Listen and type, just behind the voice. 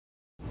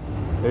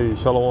Hey,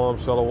 shalom,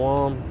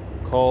 shalom.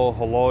 Call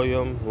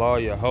Haloyam, La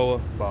Yahweh,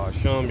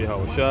 Ba'asham,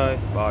 Yahweh Shai,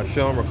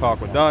 Ba'asham, Rakak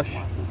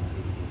Radash.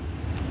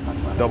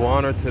 Double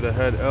honor to the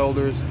head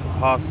elders,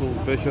 apostles,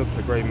 bishops,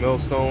 the great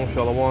millstone.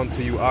 Shalom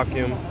to you,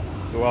 Akim,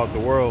 throughout the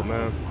world,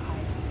 man.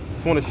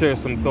 Just want to share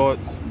some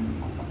thoughts.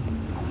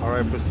 All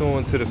right,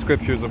 pursuant to the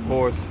scriptures, of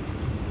course,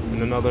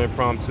 and another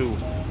impromptu.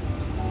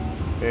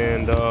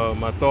 And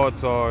my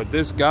thoughts are,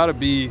 this gotta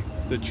be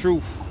the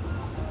truth,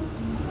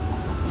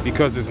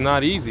 because it's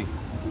not easy.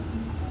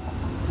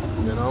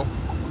 You know,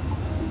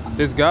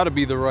 this got to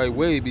be the right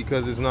way,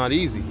 because it's not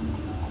easy.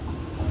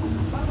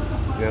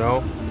 You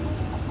know,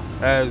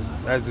 as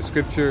the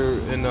scripture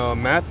in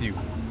Matthew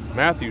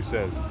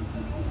says,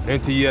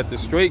 enter ye at the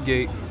straight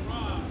gate,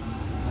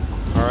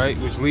 all right,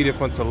 which leadeth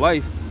unto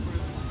life.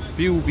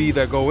 Few be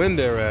that go in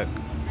there at,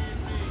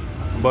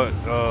 but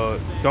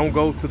don't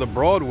go to the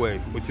broad way,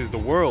 which is the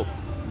world.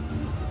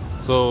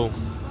 So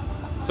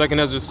 2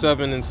 Ezra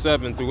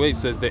 7:7-8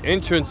 says, the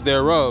entrance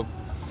thereof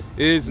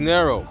is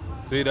narrow.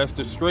 See, that's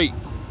the straight.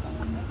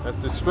 That's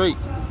the straight.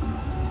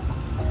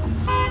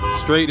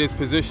 Straight is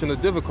position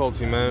of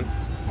difficulty, man.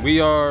 We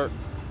are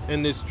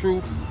in this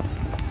truth,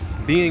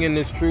 being in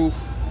this truth.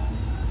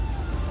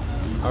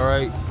 All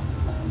right.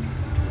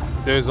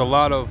 There's a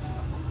lot of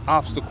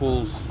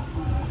obstacles,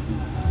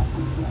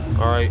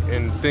 all right,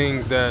 and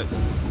things that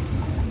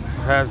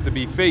has to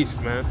be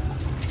faced, man.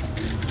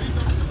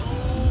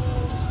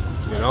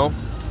 You know?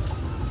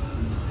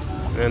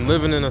 And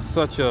living in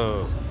such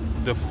a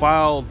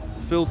defiled,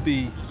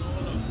 filthy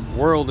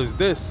world as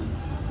this,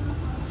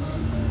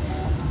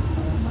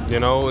 you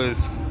know,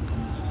 is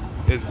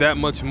that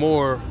much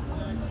more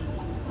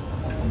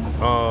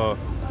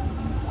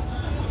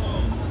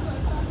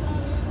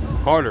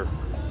harder,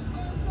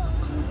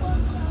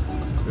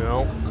 you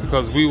know,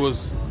 because we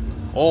was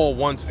all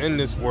once in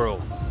this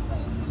world,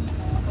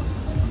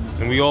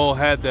 and we all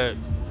had that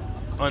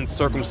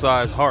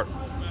uncircumcised heart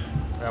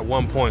at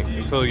one point,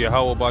 until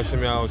Yahweh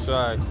Ba'ashem Yahweh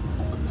Shai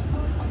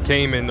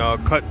came and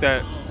cut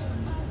that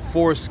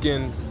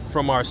foreskin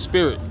from our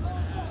spirit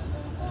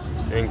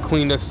and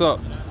cleaned us up.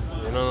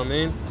 You know what I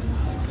mean?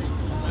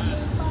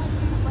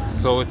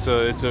 So it's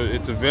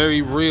a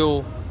very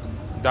real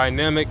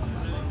dynamic.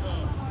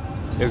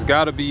 It's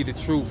got to be the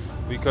truth,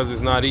 because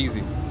it's not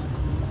easy.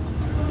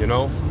 You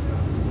know.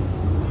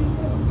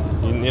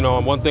 You know,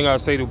 one thing I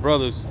say to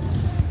brothers,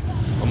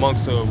 one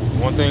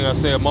thing I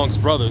say amongst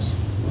brothers,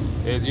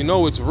 is, you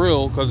know, it's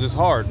real because it's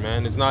hard,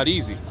 man. It's not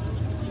easy.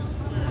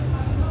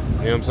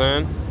 You know what I'm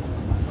saying?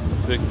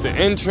 The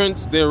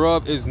entrance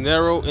thereof is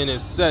narrow and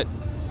is set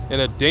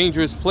in a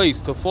dangerous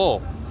place to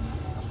fall.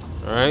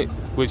 All right,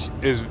 which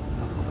is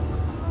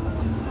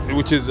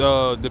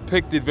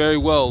depicted very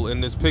well in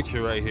this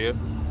picture right here.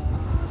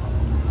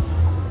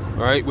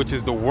 All right, which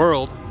is the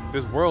world.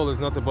 This world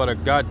is nothing but a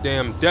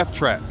goddamn death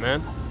trap,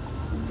 man.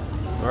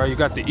 All right, you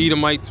got the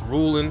Edomites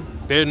ruling.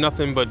 They're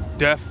nothing but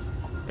death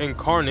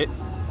incarnate.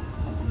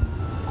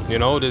 You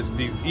know,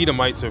 these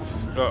Edomites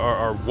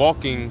are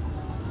walking.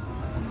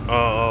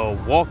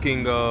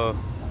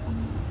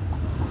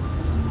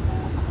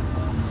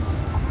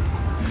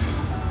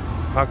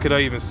 How could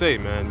I even say,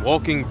 man?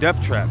 Walking death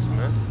traps,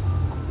 man.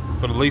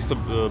 For the least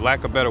of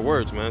lack of better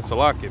words, man.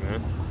 Salaki,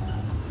 man.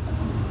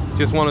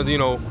 Just wanted to, you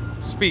know,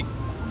 speak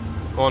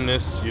on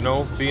this, you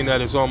know, being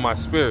that it's on my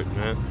spirit,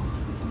 man.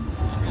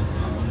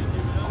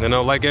 You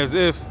know, like as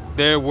if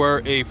there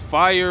were a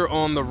fire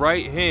on the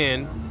right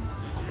hand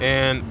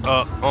and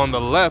on the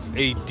left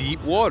a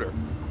deep water.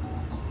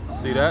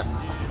 See that?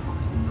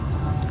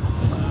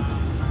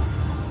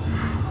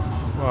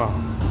 Wow,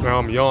 now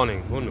I'm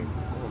yawning. Oh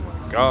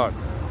my God.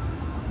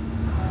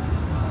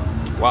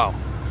 Wow.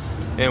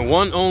 And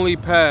one only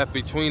path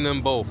between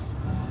them both,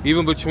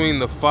 even between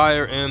the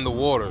fire and the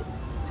water,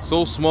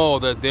 so small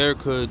that there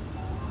could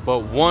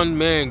but one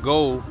man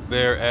go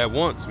there at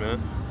once, man.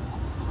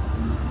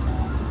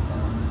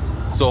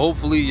 So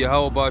hopefully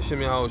Yahweh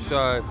Ba'ashem Yahweh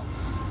Shai,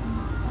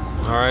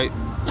 all right,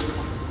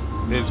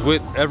 is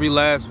with every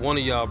last one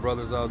of y'all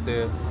brothers out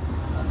there,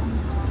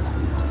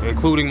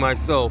 including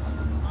myself.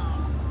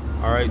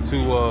 All right,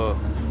 to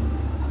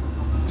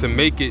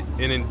make it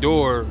and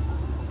endure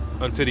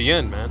until the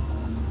end, man.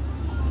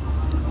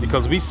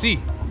 Because we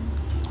see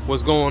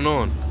what's going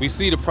on. We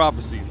see the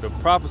prophecies. The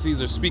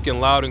prophecies are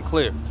speaking loud and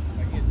clear.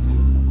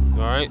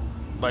 All right,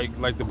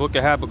 like the book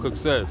of Habakkuk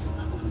says,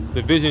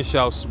 the vision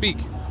shall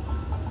speak,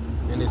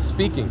 and it's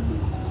speaking.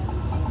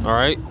 All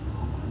right,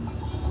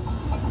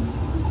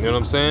 you know what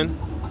I'm saying?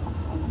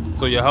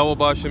 So Yahweh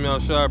Ba'ashem Yahweh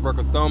Shai,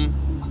 Barakathum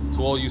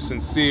to all you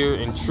sincere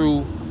and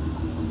true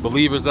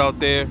believers out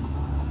there.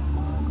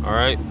 All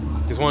right,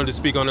 just wanted to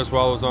speak on this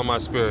while I was on my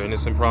spirit in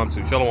this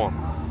impromptu. Shalom.